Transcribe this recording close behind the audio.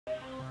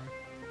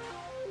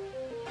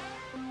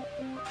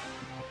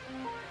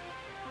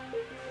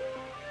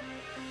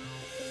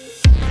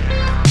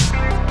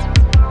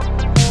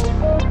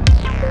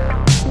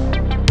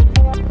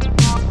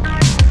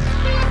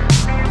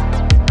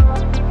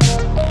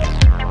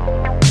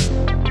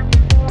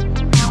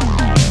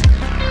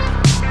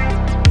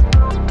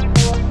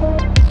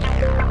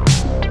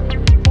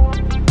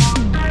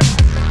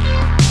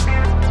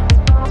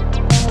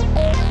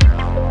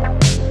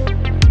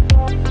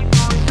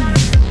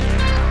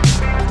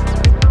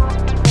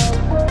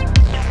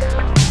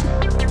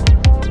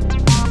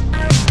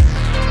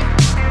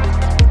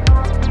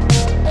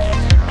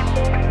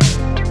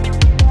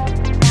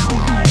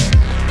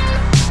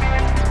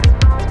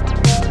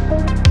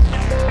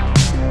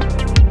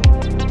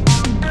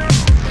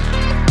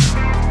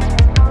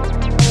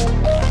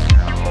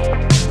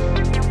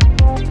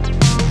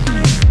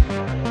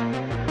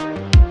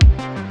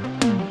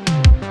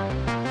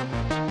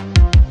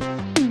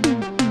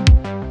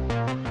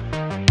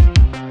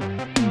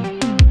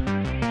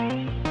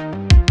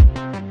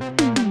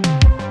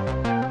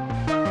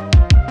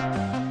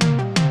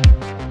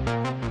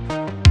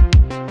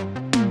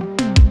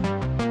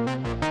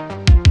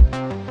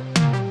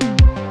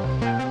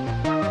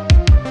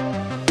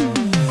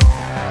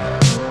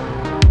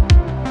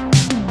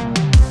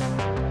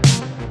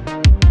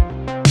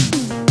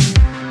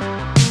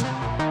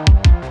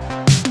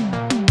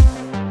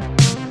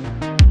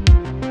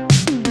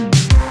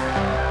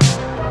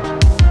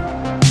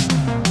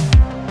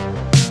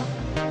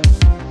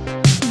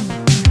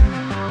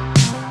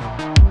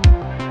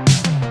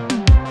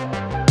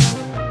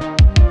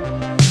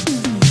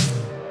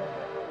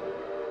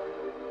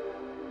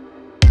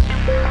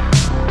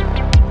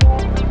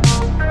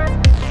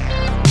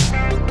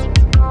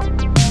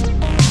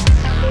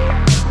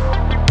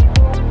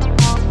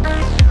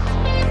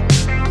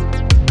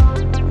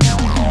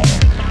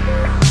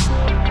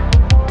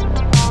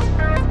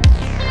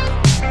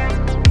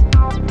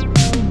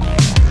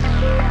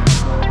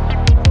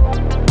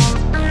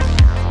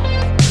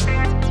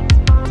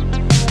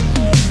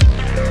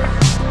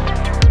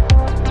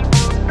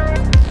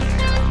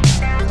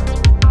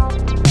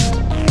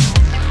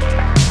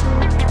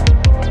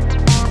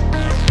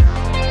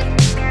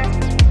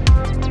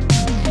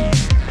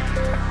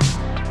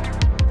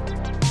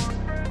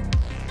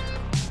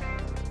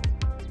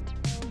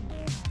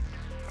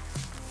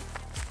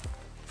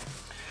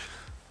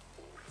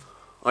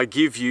I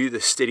give you the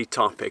Stedi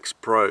Type X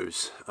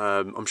Pros.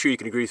 I'm sure you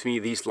can agree with me,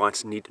 these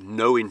lights need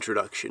no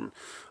introduction.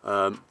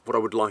 What I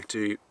would like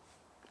to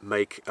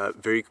make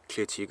very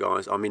clear to you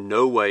guys, I'm in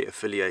no way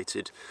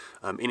affiliated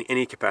in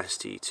any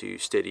capacity to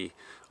Stedi.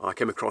 I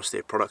came across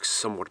their products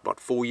somewhat about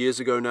 4 years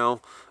ago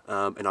now,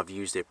 and I've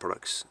used their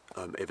products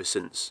ever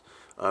since.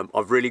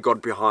 I've really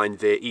got behind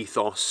their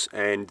ethos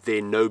and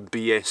their no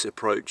BS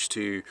approach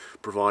to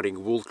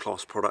providing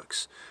world-class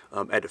products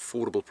at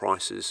affordable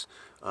prices,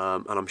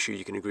 and I'm sure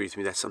you can agree with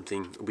me, that's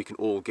something we can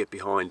all get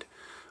behind.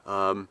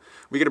 We're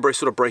going to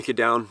sort of break it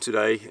down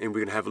today, and we're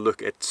going to have a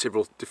look at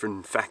several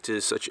different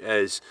factors such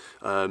as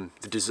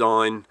the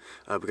design.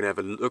 We're going to have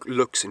a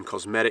looks and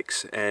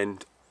cosmetics,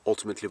 and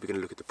ultimately we're going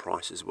to look at the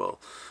price as well,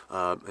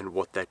 and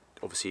what that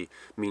obviously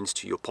means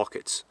to your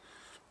pockets.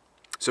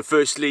 So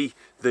firstly,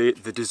 the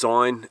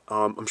design,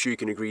 I'm sure you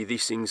can agree,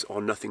 these things are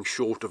nothing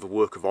short of a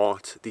work of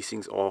art. These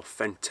things are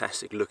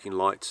fantastic looking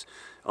lights.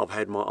 I've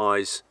had my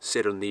eyes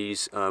set on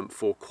these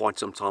for quite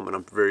some time, and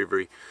I'm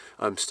very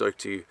stoked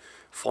to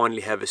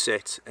finally have a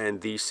set,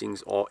 and these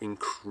things are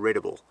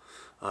incredible,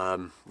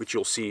 which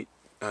you'll see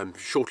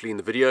shortly in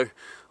the video.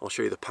 I'll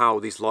show you the power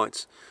of these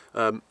lights.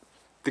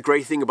 The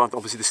great thing about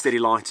obviously the Stedi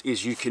lights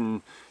is you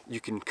can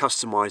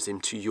customize them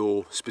to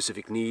your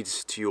specific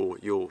needs, to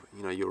your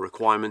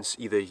requirements.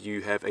 Either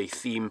you have a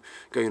theme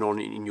going on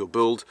in your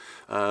build,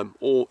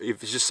 or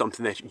if it's just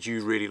something that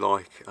you really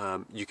like,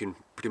 you can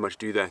pretty much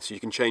do that. So you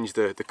can change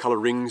the color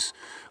rings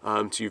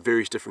to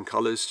various different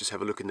colors. Just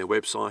have a look in their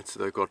website. So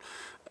they've got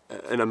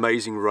an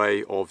amazing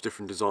array of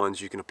different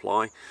designs you can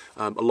apply,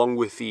 along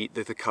with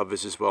the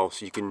covers as well.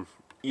 So you can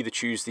either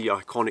choose the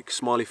iconic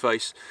smiley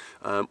face,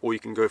 or you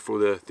can go for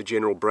the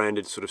general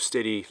branded sort of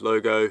Stedi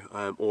logo,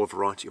 or a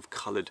variety of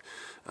colored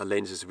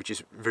lenses, which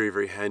is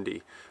very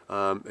handy.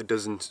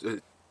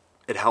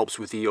 It helps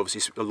with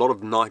obviously a lot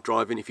of night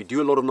driving. If you do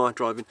a lot of night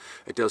driving,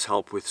 it does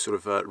help with sort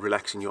of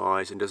relaxing your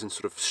eyes, and doesn't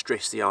sort of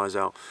stress the eyes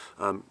out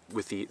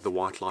with the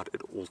white light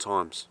at all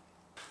times.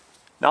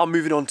 Now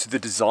moving on to the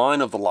design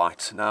of the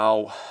light.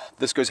 Now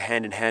this goes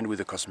hand in hand with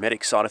the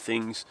cosmetic side of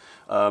things,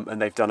 and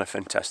they've done a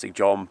fantastic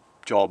job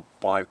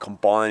by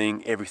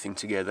combining everything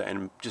together,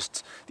 and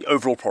just the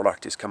overall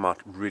product has come out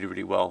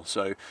really well.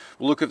 So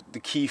we'll look at the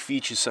key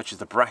features such as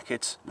the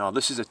bracket. Now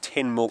this is a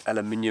 10mm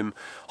aluminium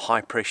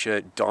high pressure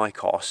die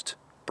cast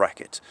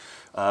bracket.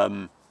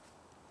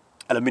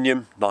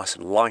 Aluminium, nice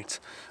and light,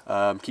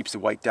 keeps the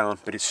weight down,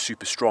 but it's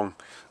super strong,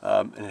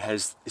 and it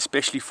has,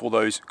 especially for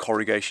those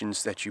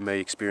corrugations that you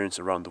may experience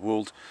around the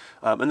world,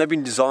 and they've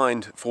been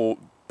designed for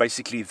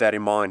basically that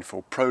in mind,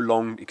 for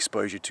prolonged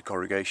exposure to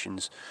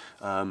corrugations,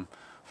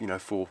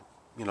 for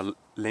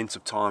lengths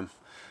of time,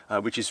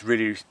 which is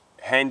really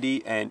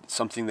handy, and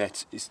something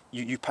that is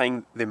you're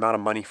paying the amount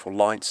of money for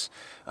lights.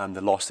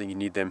 The last thing you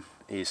need them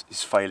is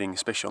failing,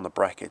 especially on the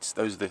brackets.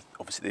 Those are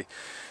obviously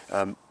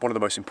one of the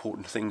most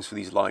important things for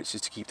these lights,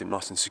 is to keep them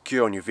nice and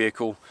secure on your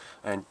vehicle.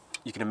 And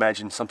you can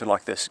imagine something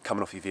like this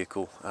coming off your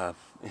vehicle,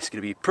 it's going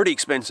to be pretty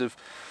expensive.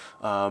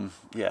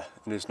 Yeah,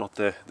 and it's not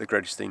the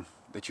greatest thing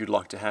that you'd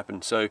like to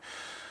happen. So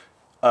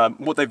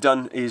what they've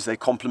done is they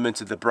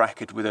complemented the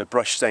bracket with a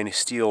brushed stainless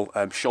steel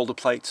shoulder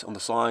plate on the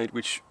side,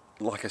 which,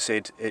 like I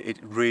said, it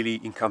really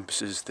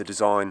encompasses the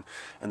design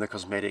and the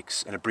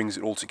cosmetics, and it brings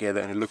it all together,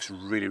 and it looks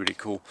really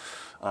cool.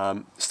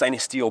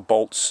 Stainless steel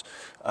bolts,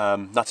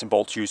 nuts and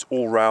bolts used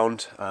all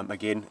round,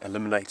 again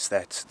eliminates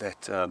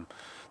that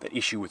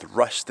issue with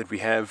rust that we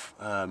have.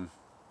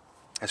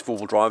 As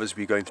four-wheel drivers,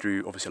 we're going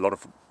through obviously a lot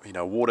of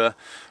water,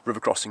 river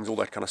crossings, all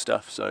that kind of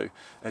stuff. So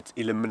it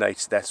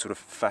eliminates that sort of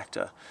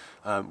factor,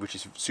 which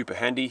is super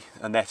handy.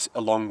 And that's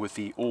along with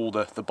all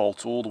the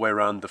bolts all the way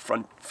around the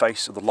front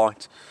face of the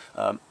light,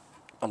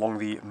 along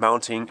the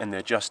mounting and the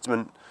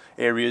adjustment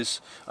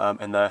areas,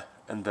 and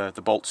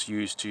the bolts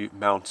used to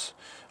mount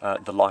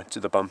the light to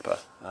the bumper,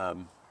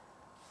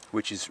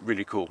 which is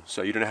really cool.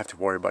 So you don't have to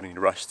worry about any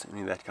rust, any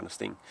of that kind of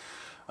thing.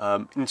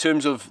 In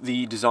terms of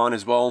the design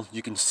as well,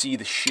 you can see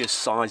the sheer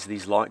size of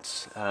these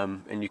lights,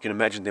 and you can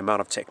imagine the amount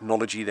of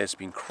technology that's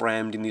been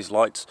crammed in these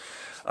lights.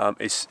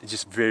 It's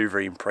just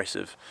very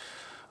impressive.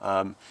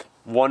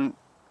 One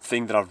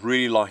thing that I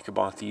really like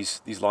about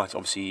these lights,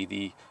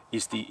 obviously,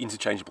 is the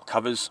interchangeable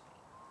covers.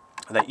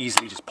 They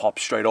easily just pop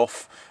straight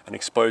off and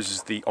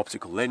exposes the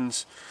optical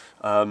lens.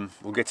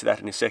 We'll get to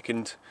that in a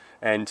second.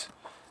 And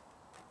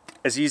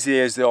as easy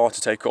as they are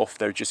to take off,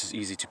 they're just as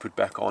easy to put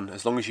back on,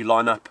 as long as you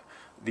line up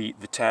the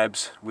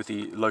tabs with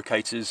the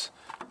locators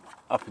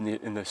up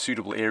in the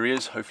suitable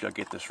areas. Hopefully I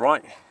get this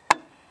right.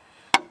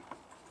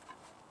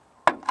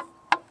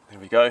 There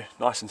we go,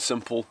 nice and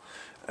simple.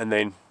 And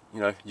then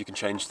you can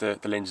change the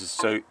lenses.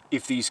 So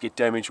if these get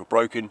damaged or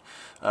broken,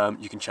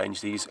 you can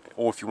change these,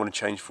 or if you want to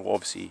change for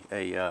obviously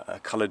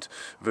a colored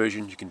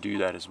version, you can do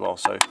that as well.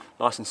 So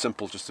nice and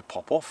simple just to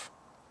pop off.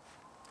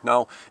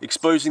 Now,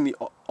 exposing the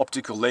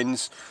optical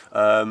lens,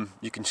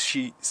 you can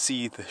see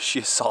the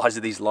sheer size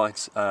of these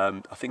lights.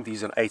 I think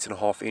these are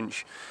 8.5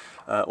 inch,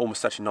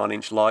 almost touching 9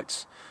 inch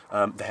lights.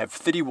 They have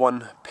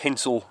 31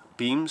 pencil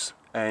beams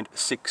and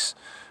 6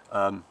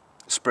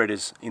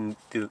 spreaders in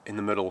the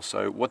middle.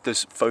 So what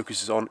this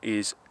focuses on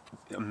is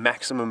a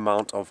maximum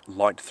amount of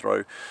light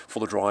throw for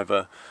the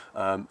driver,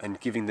 and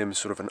giving them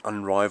sort of an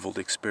unrivaled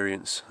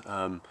experience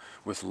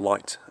with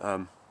light,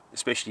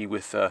 especially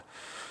with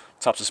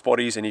types of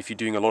spotties. And if you're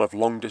doing a lot of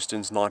long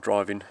distance night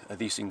driving,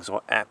 these things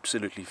are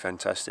absolutely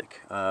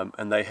fantastic,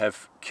 and they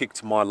have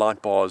kicked my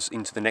light bars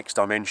into the next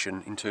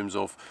dimension in terms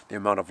of the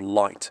amount of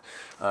light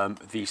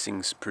these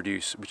things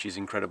produce, which is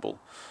incredible.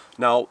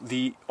 Now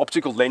the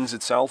optical lens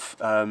itself,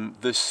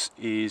 this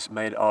is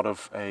made out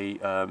of a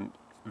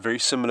very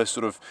similar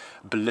sort of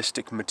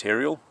ballistic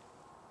material,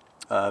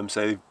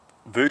 so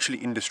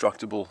virtually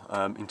indestructible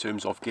in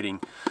terms of getting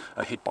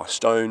hit by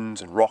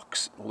stones and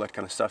rocks, all that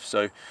kind of stuff.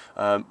 So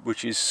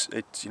which is,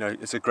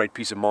 it's a great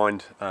peace of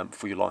mind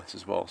for your lights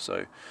as well.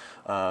 So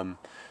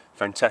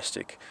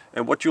fantastic.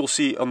 And what you'll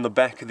see on the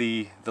back of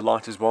the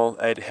light as well,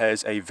 it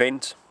has a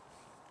vent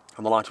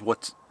on the light.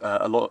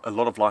 A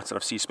lot of lights that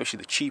I've seen, especially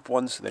the cheap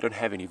ones, they don't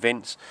have any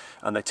vents,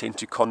 and they tend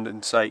to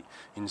condensate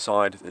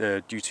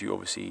inside due to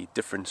obviously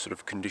different sort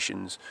of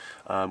conditions,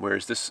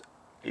 whereas this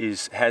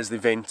has the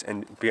vent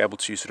and be able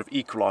to sort of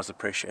equalize the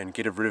pressure and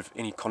get rid of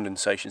any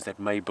condensations that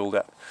may build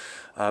up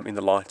in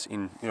the light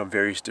in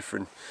various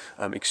different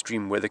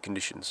extreme weather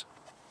conditions.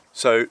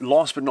 So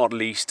last but not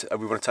least,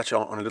 we want to touch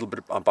on a little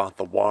bit about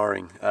the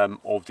wiring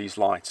of these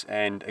lights.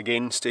 And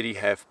again, Stedi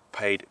have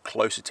paid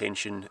close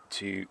attention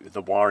to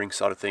the wiring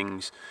side of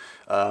things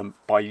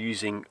by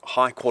using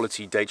high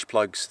quality DH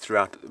plugs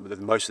throughout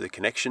most of the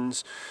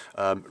connections,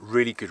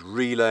 really good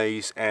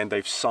relays, and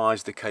they've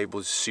sized the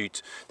cables to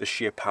suit the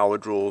sheer power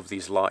draw of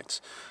these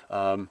lights.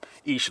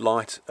 Each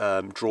light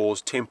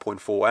draws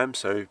 10.4 amps,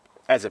 so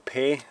as a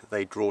pair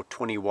they draw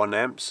 21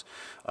 amps.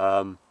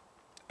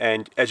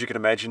 And as you can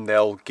imagine,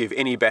 they'll give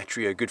any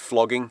battery a good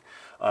flogging.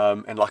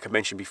 And like I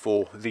mentioned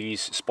before,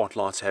 these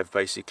spotlights have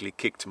basically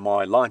kicked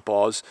my light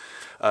bars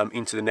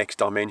into the next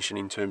dimension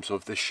in terms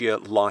of the sheer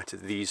light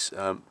that these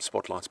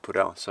spotlights put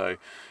out. So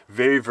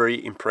very,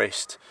 very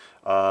impressed,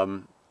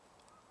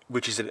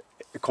 which is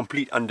a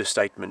complete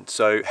understatement.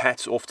 So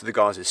hats off to the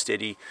guys at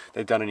Stedi.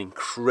 They've done an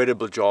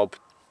incredible job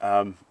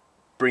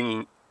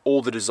bringing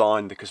all the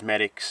design, the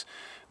cosmetics,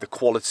 the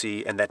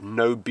quality, and that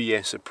no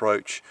BS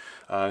approach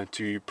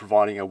to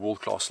providing a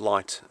world-class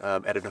light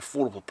at an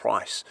affordable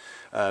price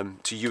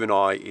to you and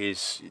I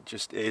is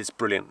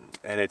brilliant.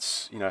 And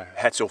it's,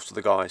 hats off to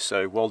the guys,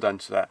 so well done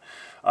to that.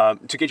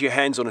 To get your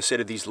hands on a set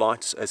of these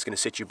lights, it's going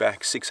to set you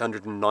back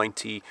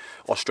 690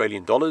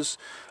 Australian dollars,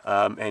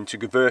 and to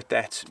convert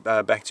that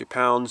back to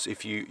pounds,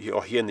 if you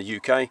are here in the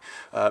UK,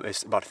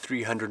 it's about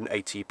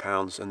 380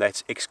 pounds, and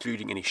that's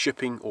excluding any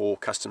shipping or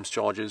customs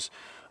charges.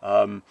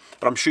 But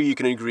I'm sure you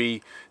can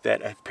agree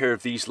that a pair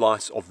of these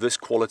lights of this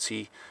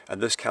quality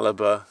and this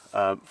caliber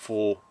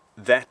for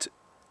that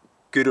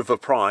good of a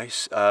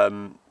price,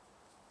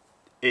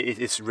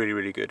 it's really,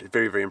 really good.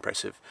 Very, very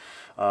impressive.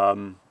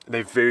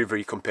 They're very,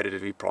 very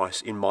competitively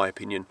priced, in my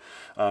opinion,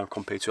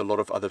 compared to a lot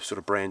of other sort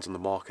of brands on the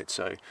market.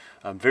 So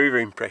I'm very,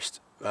 very impressed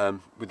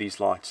with these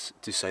lights,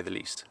 to say the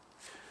least.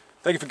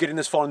 Thank you for getting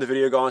this far in the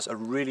video, guys. I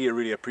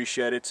really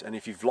appreciate it. And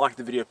if you've liked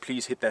the video,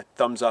 please hit that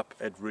thumbs up.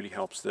 It really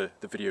helps the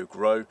video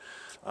grow.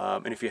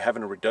 And if you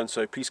haven't already done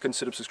so, please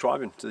consider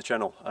subscribing to the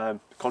channel. The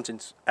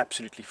content's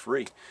absolutely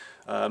free.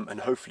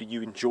 And hopefully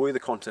you enjoy the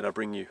content I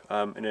bring you.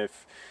 And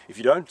if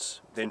you don't,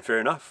 then fair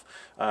enough.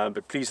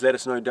 But please let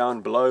us know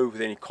down below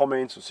with any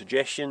comments or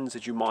suggestions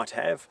that you might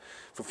have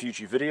for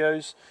future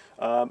videos.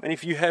 And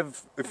if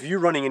you're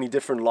running any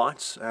different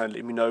lights,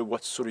 let me know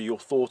what sort of your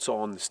thoughts are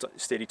on the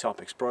Stedi Type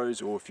X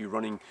Pros, or if you're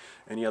running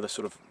any other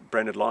sort of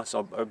branded lights.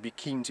 I'd be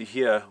keen to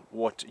hear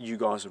what you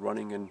guys are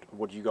running and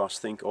what you guys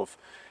think of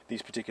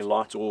these particular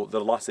lights, or the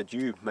lights that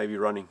you may be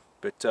running.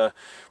 But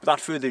without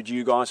further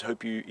ado, guys, I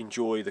hope you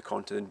enjoy the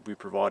content we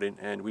provided,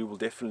 and we will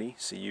definitely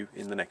see you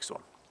in the next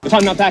one. If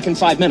I'm not back in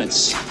 5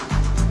 minutes,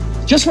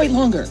 just wait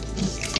longer.